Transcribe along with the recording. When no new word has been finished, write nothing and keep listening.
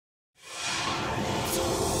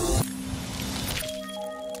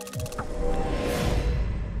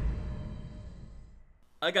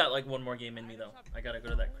I got like one more game in me though. I gotta go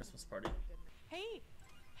to that Christmas party. Hey,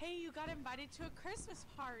 you got invited to a Christmas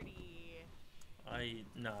party. I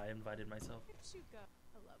invited myself. Where'd you go?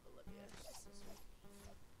 I love Olivia. She's so sweet.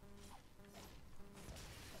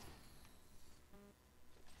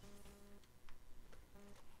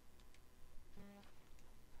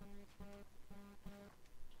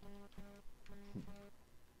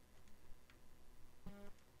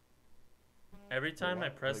 Every time I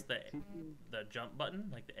press the jump button,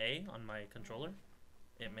 like the A on my controller,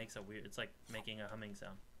 it makes a weird. It's like making a humming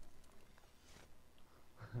sound.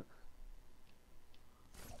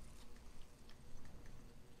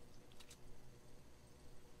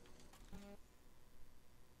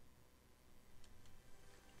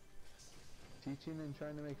 Teaching and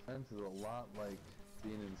trying to make friends is a lot like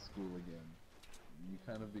being in school again. You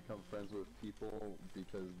kind of become friends with people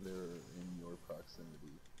because they're in your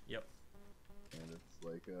proximity. Yep. And it's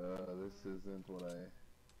like, this isn't what I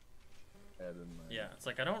had in mind. Yeah, it's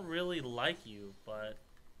like I don't really like you, but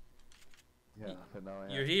yeah, but now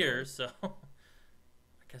you're here, so I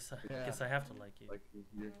guess I have to like you. Like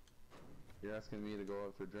you're asking me to go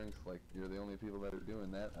out for drinks, like you're the only people that are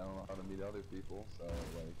doing that. I don't know how to meet other people, so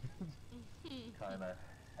like kind of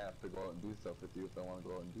have to go out and do stuff with you if I want to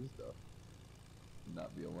go out and do stuff,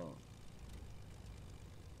 not be alone,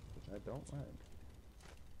 which I don't like.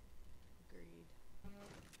 Agreed.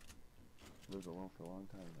 Lived alone for a long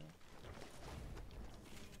time now.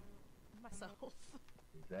 Myself.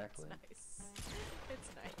 Exactly. It's nice. It's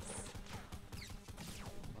nice.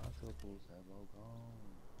 My troubles have all gone.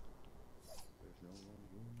 There's no one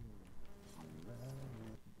here.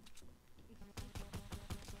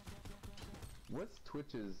 What's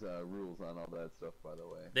Twitch's rules on all that stuff, by the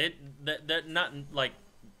way? They're not like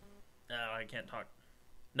I can't talk.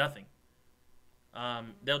 Nothing.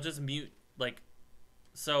 They'll just mute like.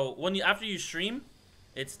 So after you stream,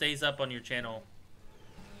 it stays up on your channel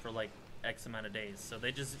for like X amount of days. So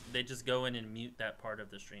they just go in and mute that part of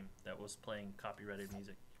the stream that was playing copyrighted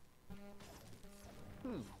music.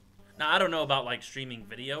 Now I don't know about like streaming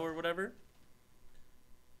video or whatever.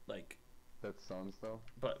 Like. That's songs though.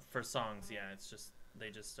 But for songs, yeah, it's just they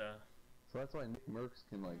just. So that's why Nick Merckx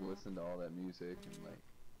can like listen to all that music and like.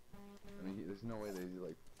 I mean, there's no way they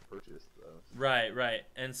like purchased those. Right.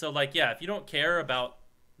 And so like yeah, if you don't care about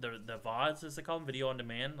the VODs as they call them, video on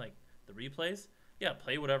demand, like the replays, yeah,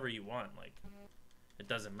 play whatever you want. Like it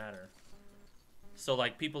doesn't matter. So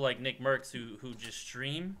like people like Nick Merckx who just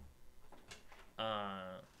stream.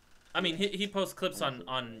 I mean he posts clips on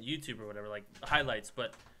YouTube or whatever, like highlights,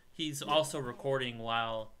 but he's also recording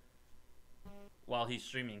while he's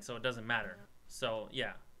streaming, so it doesn't matter. So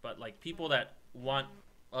yeah, but like people that want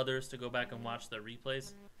others to go back and watch their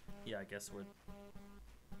replays, yeah, I guess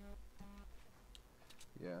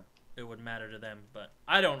it would matter to them, but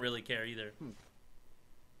I don't really care either.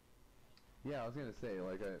 Yeah, I was gonna say,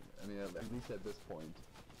 like, I mean, at least at this point,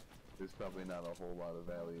 there's probably not a whole lot of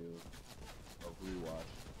value of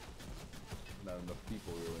rewatch. Not enough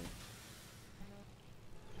people, really.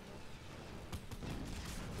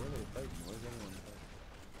 Where are they fighting? Where's everyone fighting?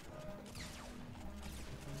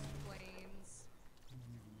 Flames.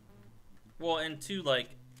 Well, and two, like,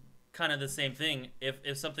 kind of the same thing.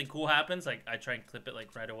 If something cool happens, like, I try and clip it,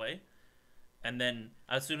 like, right away. And then,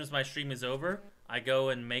 as soon as my stream is over, I go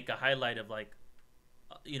and make a highlight of, like,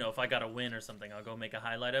 you know, if I got a win or something, I'll go make a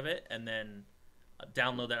highlight of it, and then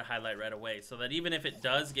download that highlight right away. So that even if it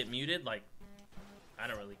does get muted, like, I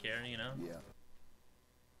don't really care, you know? Yeah.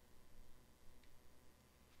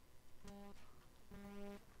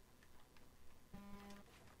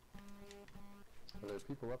 Are there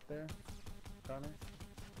people up there, Connor?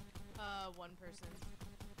 One person.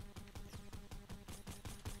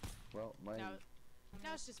 Well, my... Now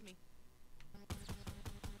it's just me.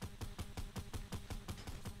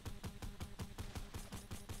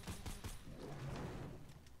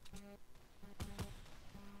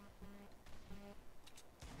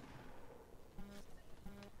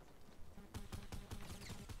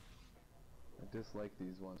 I dislike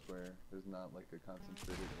these ones where there's not like a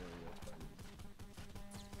concentrated area of fighting.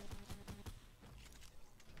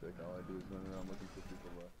 Like all I do is run around looking for people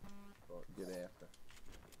to get after.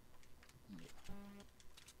 Yeah.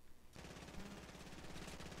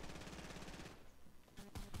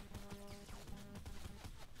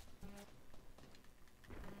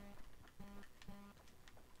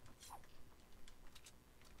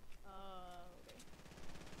 Okay.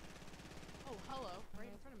 Oh, hello, right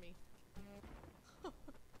in front of me.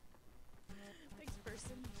 Thanks,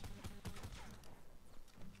 person.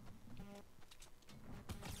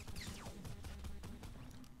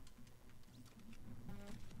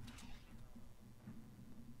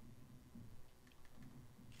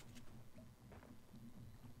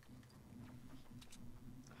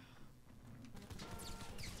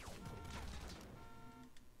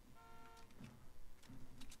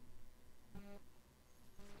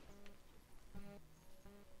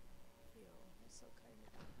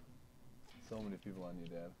 people on you,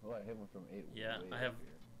 Dad. Oh, I hit one from 8. Yeah, way I up have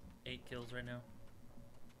here. 8 kills right now.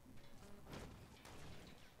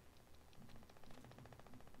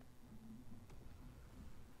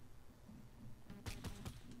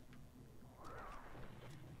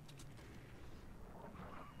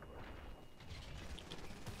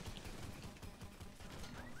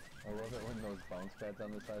 I love it when those bounce pads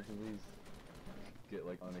on the sides of these get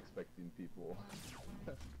like unexpected people.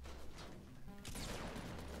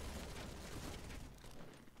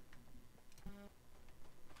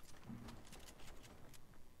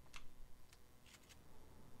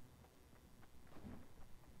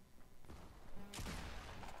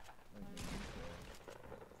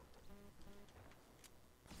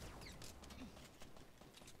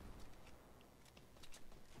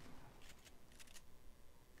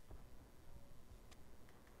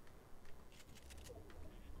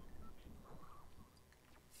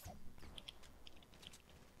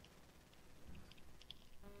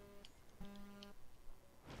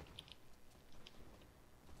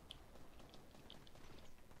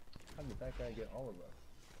 How did that guy get all of us?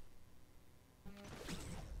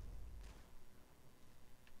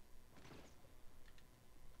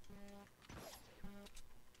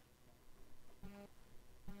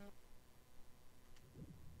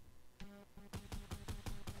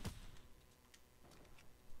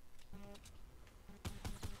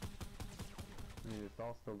 I mean, it's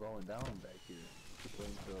all still going down back here. Just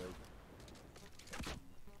waiting for like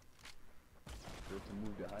for it to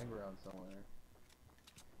move to high ground somewhere.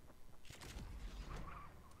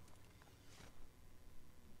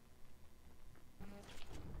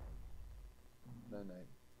 Night night.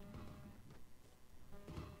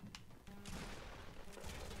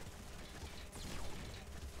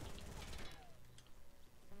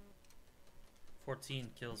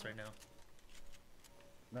 $14 kills right now.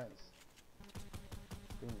 Nice.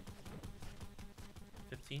 Boom.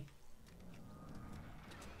 15?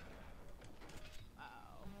 Wow.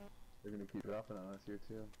 They're gonna keep dropping on us here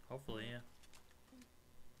too. Hopefully, yeah.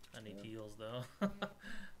 I need Yeah. heals though.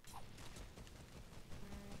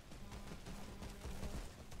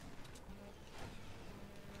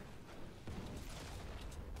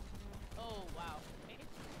 Oh, wow. Okay.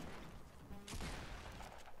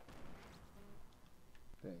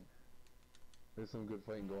 Dang. There's some good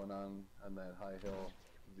fighting going on that high hill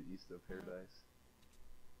to the east of Paradise.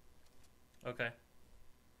 Okay.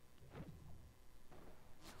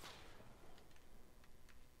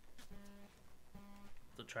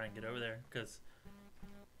 To try and get over there, because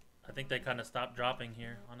I think they kind of stopped dropping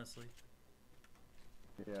here, honestly.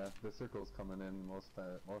 Yeah, the circle's coming in most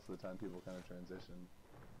of the time. People kind of transition.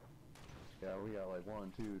 Yeah, we got like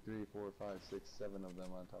 1, 2, 3, 4, 5, 6, 7 of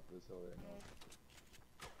them on top of this hill right now.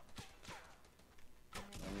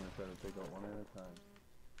 I'm gonna try to take out one at a time.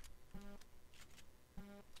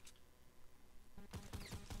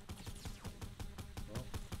 Well,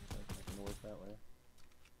 that's not gonna work that way.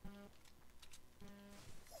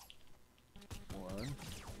 1.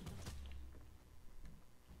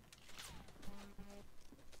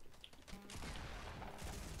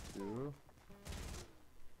 2.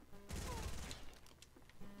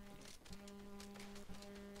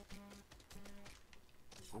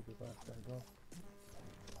 Where'd the last guy go?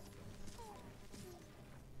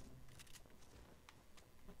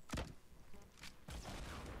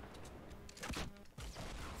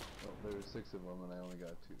 Oh, there were 6 of them and I only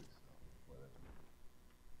got 2, so whatever.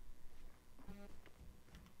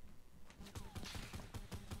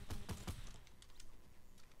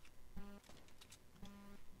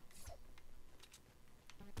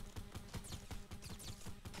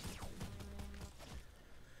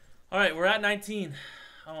 All right, we're at 19.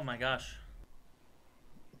 Oh my gosh.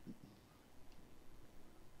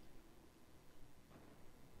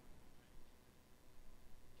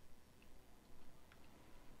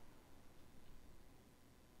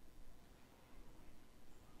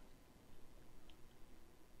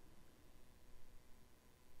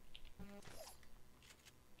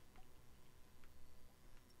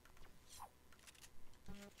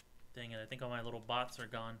 Dang it, I think all my little bots are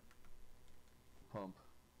gone. Pump.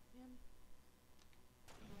 Man.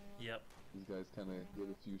 Yep. These guys kind of get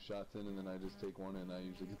a few shots in and then I just take one and I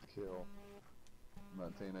usually get the kill. I'm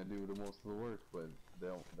not saying I do the most of the work, but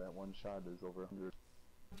that one shot is over 100.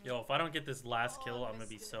 Yo, if I don't get this last kill, I I'm gonna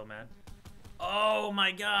be missed so it. mad. Oh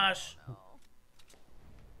my gosh! No.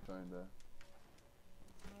 Trying to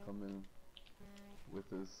come in with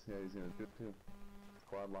his, yeah, he's gonna do it too.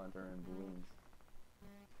 Quad launcher and balloons.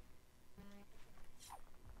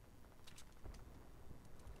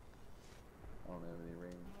 I don't have any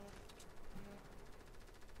range.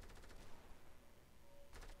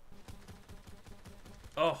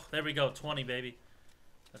 Oh, there we go. 20, baby.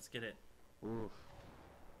 Let's get it. Oof.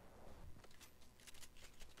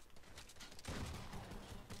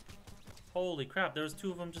 Holy crap, there was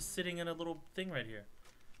 2 of them just sitting in a little thing right here.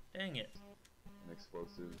 Dang it. And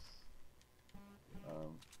explosives.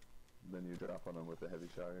 Then you drop on them with a heavy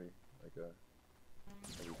shotgun, like a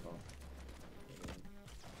heavy pump.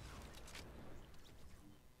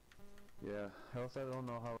 Yeah, else I don't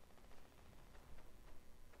know how.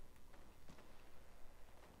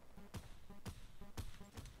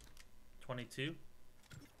 $22.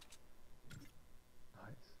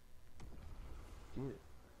 Nice. Get it.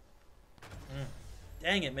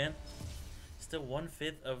 Dang it, man. Still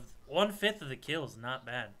 1/5 of the kills. Not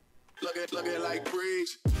bad. Look at like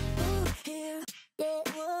breeze. Ooh, here,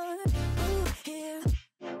 get one. Ooh, here.